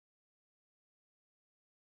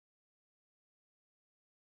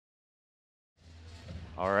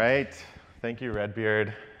All right. Thank you,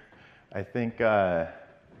 Redbeard. I think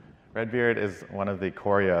Redbeard is one of the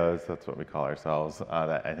CoreOS, that's what we call ourselves,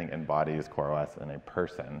 that I think embodies CoreOS in a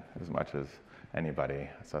person as much as anybody.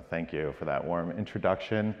 So thank you for that warm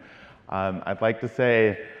introduction. I'd like to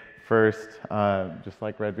say first, just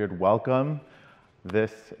like Redbeard, welcome.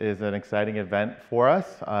 This is an exciting event for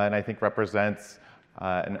us, and I think represents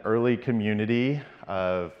an early community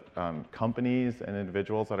of companies and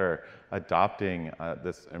individuals that are adopting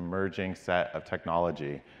this emerging set of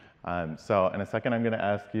technology. So in a second, I'm going to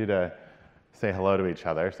ask you to say hello to each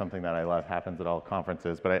other, something that I love happens at all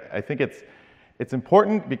conferences. But I think it's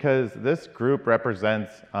important because this group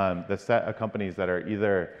represents the set of companies that are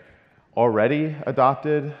either already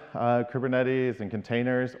adopted Kubernetes and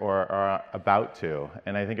containers or are about to.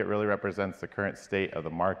 And I think it really represents the current state of the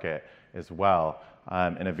market as well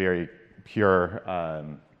in a very pure,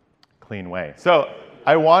 clean way. So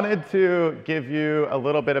I wanted to give you a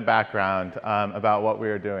little bit of background about what we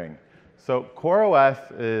are doing. So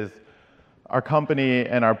CoreOS is our company,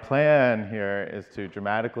 and our plan here is to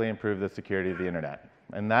dramatically improve the security of the internet.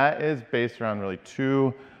 And that is based around really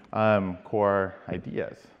two core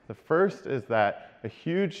ideas. The first is that a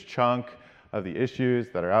huge chunk of the issues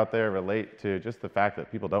that are out there relate to just the fact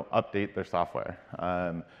that people don't update their software.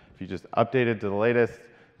 If you just update it to the latest,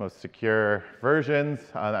 most secure versions,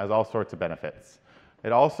 that has all sorts of benefits.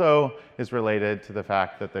 It also is related to the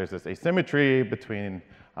fact that there's this asymmetry between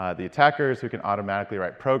the attackers who can automatically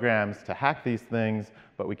write programs to hack these things,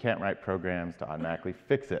 but we can't write programs to automatically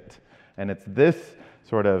fix it. And it's this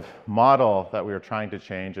sort of model that we are trying to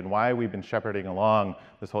change and why we've been shepherding along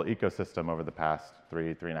this whole ecosystem over the past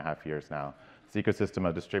 3.5 years now. This ecosystem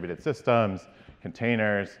of distributed systems,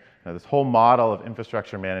 containers, this whole model of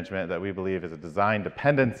infrastructure management that we believe is a design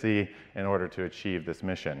dependency in order to achieve this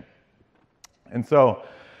mission. And so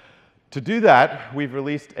to do that, we've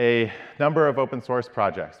released a number of open source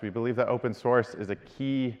projects. We believe that open source is a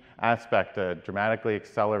key aspect to dramatically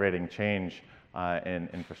accelerating change in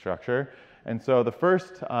infrastructure. And so the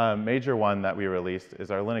first major one that we released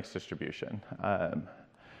is our Linux distribution.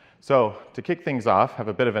 So to kick things off, have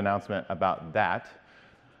a bit of announcement about that.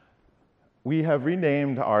 We have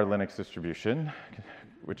renamed our Linux distribution,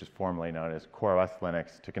 which is formerly known as CoreOS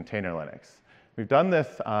Linux, to Container Linux. We've done this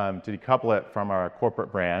to decouple it from our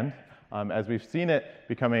corporate brand, as we've seen it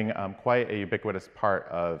becoming quite a ubiquitous part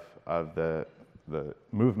of the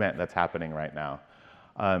movement that's happening right now.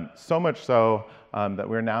 So much so that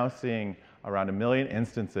we're now seeing around 1 million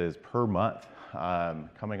instances per month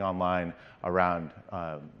coming online around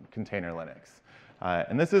Container Linux.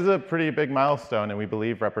 And this is a pretty big milestone, and we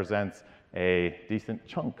believe represents a decent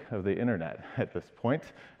chunk of the internet at this point,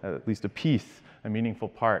 at least a piece, a meaningful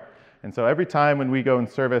part. And so every time when we go and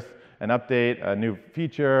service an update, a new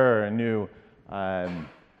feature, or a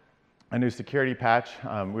new security patch,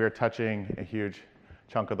 we are touching a huge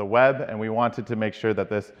chunk of the web, and we wanted to make sure that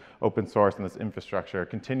this open source and this infrastructure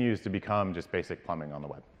continues to become just basic plumbing on the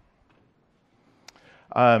web.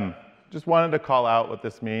 Just wanted to call out what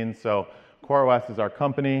this means. So CoreOS is our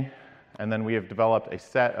company, and then we have developed a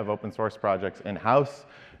set of open source projects in-house,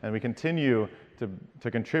 and we continue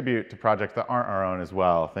to contribute to projects that aren't our own as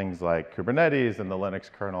well, things like Kubernetes and the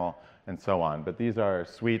Linux kernel and so on. But these are a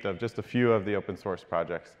suite of just a few of the open source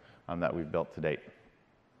projects that we've built to date.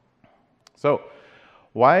 So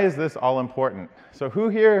why is this all important? So who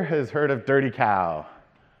here has heard of Dirty Cow?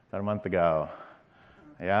 About a month ago.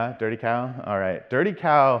 Yeah, Dirty Cow? All right. Dirty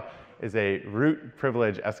Cow is a root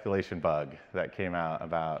privilege escalation bug that came out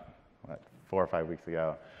about 4 or 5 weeks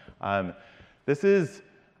ago. This is,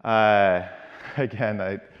 again,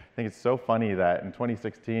 I think it's so funny that in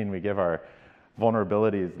 2016 we give our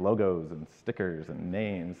vulnerabilities logos and stickers and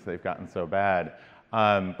names. They've gotten so bad.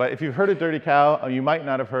 But if you've heard of Dirty Cow, you might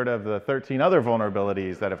not have heard of the 13 other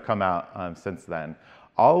vulnerabilities that have come out since then.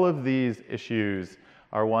 All of these issues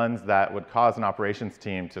are ones that would cause an operations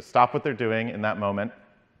team to stop what they're doing in that moment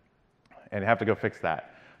and have to go fix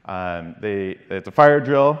that. It's a fire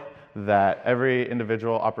drill that every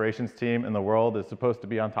individual operations team in the world is supposed to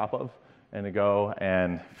be on top of and to go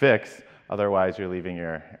and fix. Otherwise, you're leaving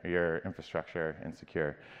your infrastructure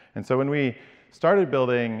insecure. And so when we started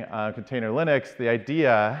building Container Linux, the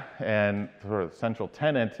idea and sort of central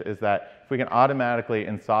tenet is that if we can automatically,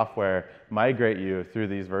 in software, migrate you through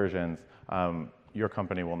these versions, your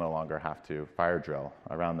company will no longer have to fire drill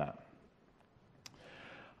around that.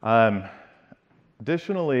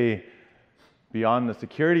 Additionally, beyond the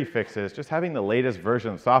security fixes, just having the latest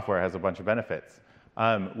version of software has a bunch of benefits.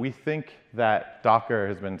 We think that Docker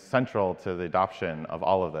has been central to the adoption of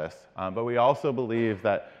all of this, but we also believe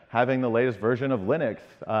that having the latest version of Linux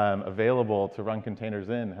available to run containers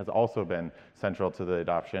in has also been central to the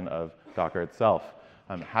adoption of Docker itself.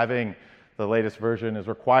 Having the latest version is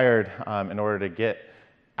required in order to get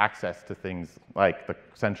access to things like the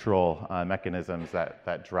central mechanisms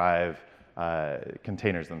that drive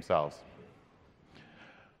containers themselves.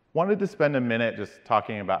 Wanted to spend a minute just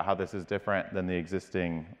talking about how this is different than the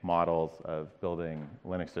existing models of building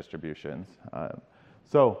Linux distributions.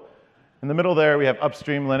 So in the middle there, we have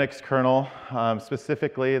upstream Linux kernel,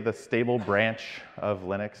 specifically the stable branch of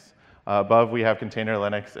Linux. Above, we have container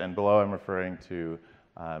Linux, and below, I'm referring to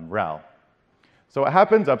RHEL. So what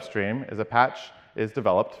happens upstream is a patch is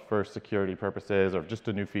developed for security purposes or just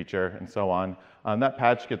a new feature and so on. That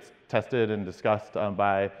patch gets tested and discussed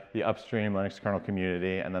by the upstream Linux kernel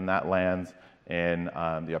community, and then that lands in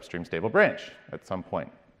the upstream stable branch at some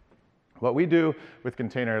point. What we do with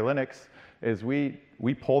container Linux is we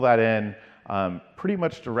pull that in pretty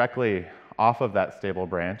much directly off of that stable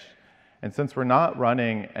branch. And since we're not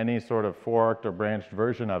running any sort of forked or branched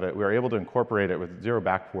version of it, we're able to incorporate it with zero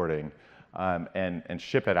backporting and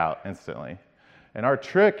ship it out instantly. And our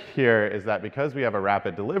trick here is that because we have a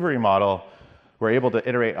rapid delivery model, we're able to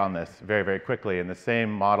iterate on this very, very quickly in the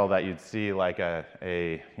same model that you'd see like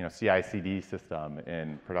a CI/CD system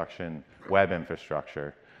in production web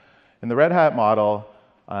infrastructure. In the Red Hat model,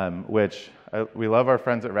 which we love our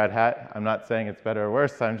friends at Red Hat, I'm not saying it's better or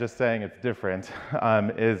worse, I'm just saying it's different,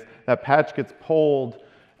 is that patch gets pulled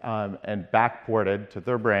and backported to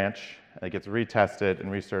their branch, it gets retested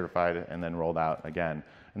and recertified and then rolled out again.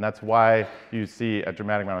 And that's why you see a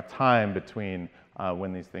dramatic amount of time between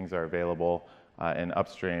when these things are available in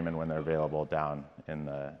upstream and when they're available down in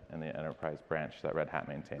the enterprise branch that Red Hat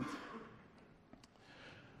maintains.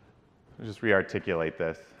 I'll just re-articulate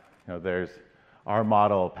this. There's our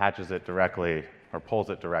model patches it directly or pulls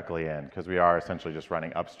it directly in because we are essentially just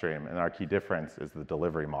running upstream, and our key difference is the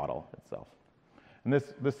delivery model itself. And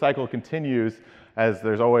this cycle continues as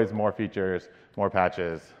there's always more features, more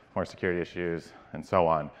patches, more security issues, and so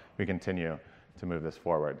on. We continue to move this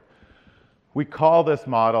forward. We call this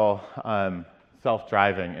model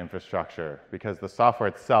self-driving infrastructure because the software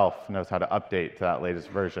itself knows how to update to that latest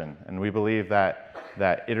version. And we believe that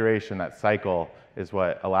that iteration, that cycle, is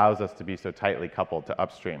what allows us to be so tightly coupled to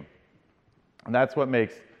upstream. And that's what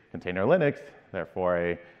makes container Linux,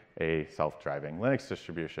 therefore, a self-driving Linux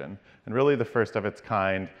distribution, and really the first of its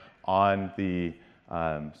kind on the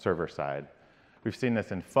server side. We've seen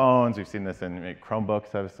this in phones, we've seen this in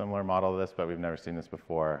Chromebooks have a similar model to this, but we've never seen this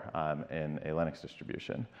before in a Linux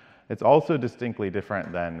distribution. It's also distinctly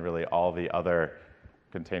different than really all the other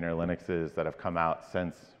container Linuxes that have come out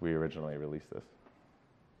since we originally released this.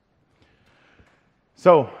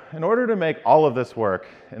 So in order to make all of this work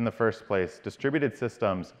in the first place, distributed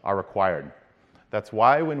systems are required. That's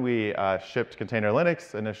why when we shipped container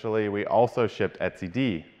Linux initially, we also shipped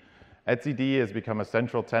etcd. etcd has become a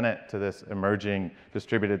central tenet to this emerging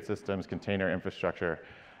distributed systems container infrastructure.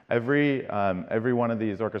 Every one of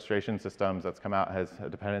these orchestration systems that's come out has a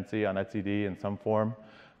dependency on etcd in some form.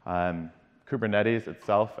 Kubernetes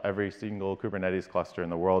itself, every single Kubernetes cluster in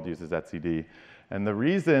the world uses etcd. And the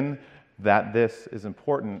reason that this is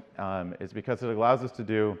important is because it allows us to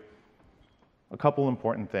do a couple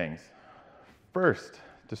important things. First,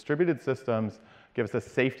 distributed systems give us a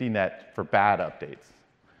safety net for bad updates.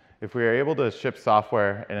 If we are able to ship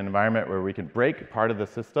software in an environment where we can break part of the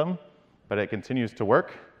system, but it continues to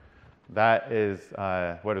work, that is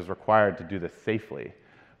what is required to do this safely.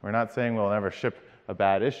 We're not saying we'll never ship a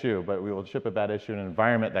bad issue, but we will ship a bad issue in an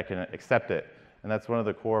environment that can accept it. And that's one of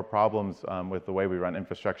the core problems with the way we run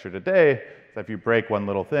infrastructure today, is that if you break one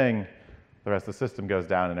little thing, the rest of the system goes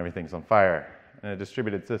down and everything's on fire. In a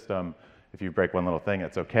distributed system, if you break one little thing,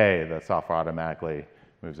 it's okay. The software automatically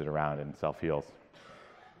moves it around and self-heals.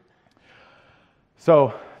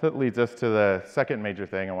 So that leads us to the second major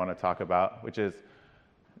thing I want to talk about, which is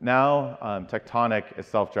now Tectonic is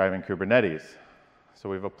self-driving Kubernetes. So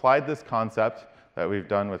we've applied this concept that we've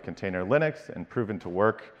done with container Linux and proven to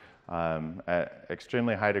work at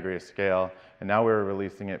extremely high degree of scale, and now we're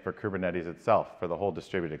releasing it for Kubernetes itself, for the whole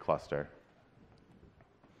distributed cluster.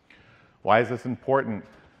 Why is this important?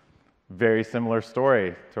 Very similar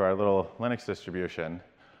story to our little Linux distribution.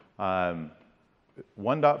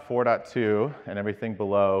 1.4.2 and everything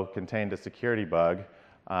below contained a security bug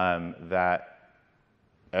that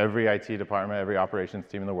every IT department, every operations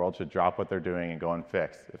team in the world should drop what they're doing and go and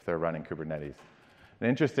fix if they're running Kubernetes. An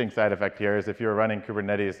interesting side effect here is if you're running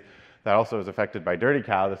Kubernetes that also is affected by Dirty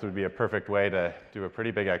Cow, this would be a perfect way to do a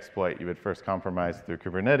pretty big exploit. You would first compromise through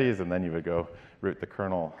Kubernetes, and then you would go root the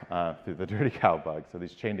kernel through the Dirty Cow bug. So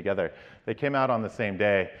these chain together. They came out on the same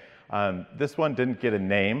day. This one didn't get a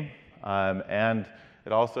name, and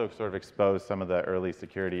it also sort of exposed some of the early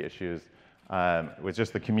security issues with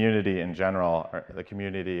just the community in general, or the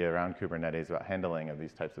community around Kubernetes about handling of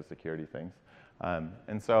these types of security things.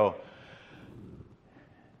 And so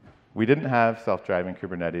we didn't have self-driving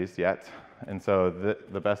Kubernetes yet, and so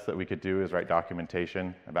the best that we could do is write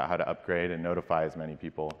documentation about how to upgrade and notify as many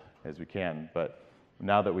people as we can. But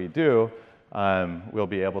now that we do, we'll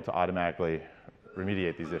be able to automatically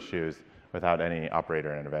remediate these issues without any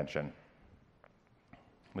operator intervention.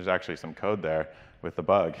 There's actually some code there with the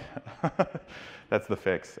bug. That's the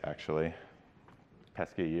fix, actually.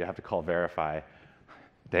 Pesky, you have to call verify.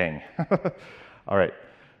 Dang. All right,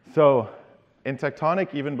 so in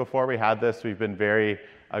Tectonic, even before we had this, we've been very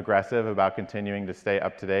aggressive about continuing to stay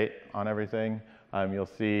up to date on everything. You'll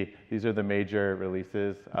see these are the major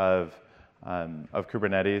releases of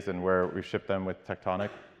Kubernetes and where we've shipped them with Tectonic.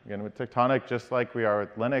 Again, with Tectonic, just like we are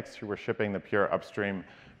with Linux, we're shipping the pure upstream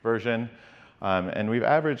version. And we've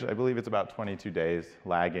averaged, I believe it's about 22 days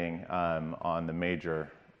lagging on the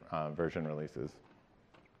major version releases.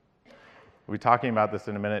 We'll be talking about this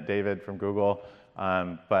in a minute, David from Google,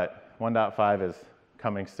 but 1.5 is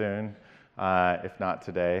coming soon, if not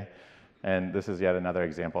today. And this is yet another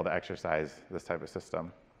example to exercise this type of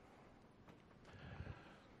system.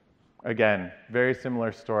 Again, very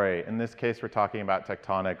similar story. In this case, we're talking about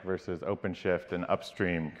Tectonic versus OpenShift and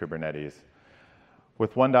upstream Kubernetes.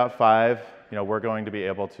 With 1.5, we're going to be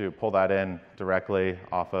able to pull that in directly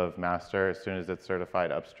off of master as soon as it's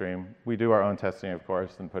certified upstream. We do our own testing, of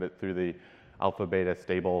course, and put it through the alpha beta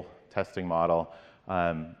stable testing model.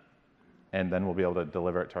 And then we'll be able to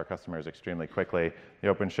deliver it to our customers extremely quickly. The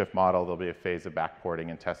OpenShift model, there'll be a phase of backporting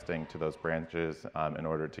and testing to those branches in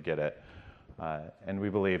order to get it. And we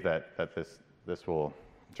believe that this will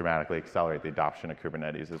dramatically accelerate the adoption of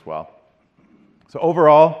Kubernetes as well. So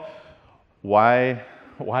overall, why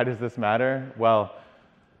does this matter? Well,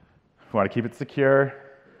 we want to keep it secure.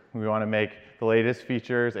 We want to make the latest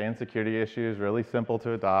features and security issues really simple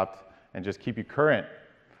to adopt and just keep you current,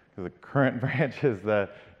 because the current branch is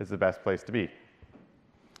the best place to be.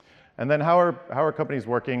 And then how are companies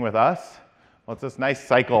working with us? Well, it's this nice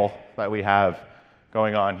cycle that we have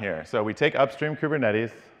going on here. So we take upstream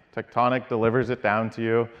Kubernetes, Tectonic delivers it down to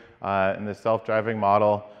you in this self-driving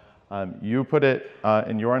model. You put it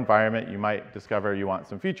in your environment. You might discover you want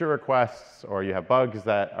some feature requests, or you have bugs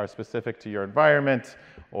that are specific to your environment,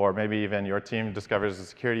 or maybe even your team discovers a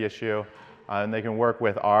security issue, and they can work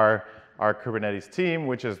with our Kubernetes team,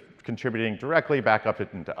 which is contributing directly back up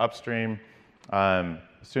into upstream. As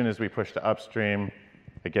soon as we push to upstream,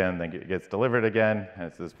 again, then it gets delivered again, and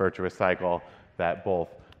it's this virtuous cycle that both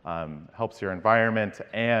helps your environment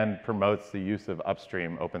and promotes the use of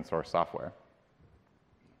upstream open source software.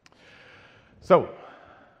 So,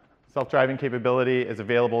 self-driving capability is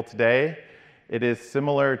available today. It is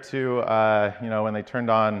similar to when they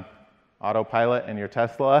turned on autopilot in your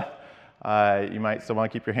Tesla. You might still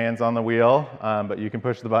want to keep your hands on the wheel, but you can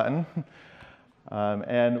push the button.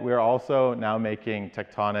 And we're also now making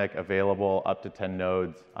Tectonic available up to 10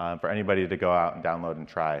 nodes for anybody to go out and download and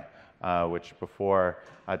try, which before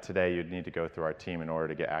today you'd need to go through our team in order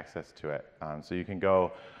to get access to it. So you can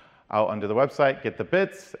go out onto the website, get the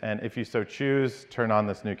bits, and if you so choose, turn on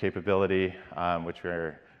this new capability, which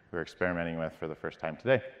we're experimenting with for the first time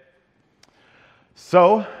today.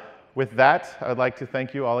 So with that, I'd like to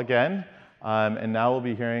thank you all again. And now we'll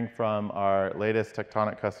be hearing from our latest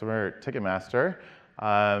Tectonic customer, Ticketmaster,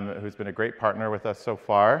 who's been a great partner with us so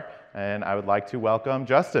far. And I would like to welcome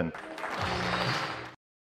Justin.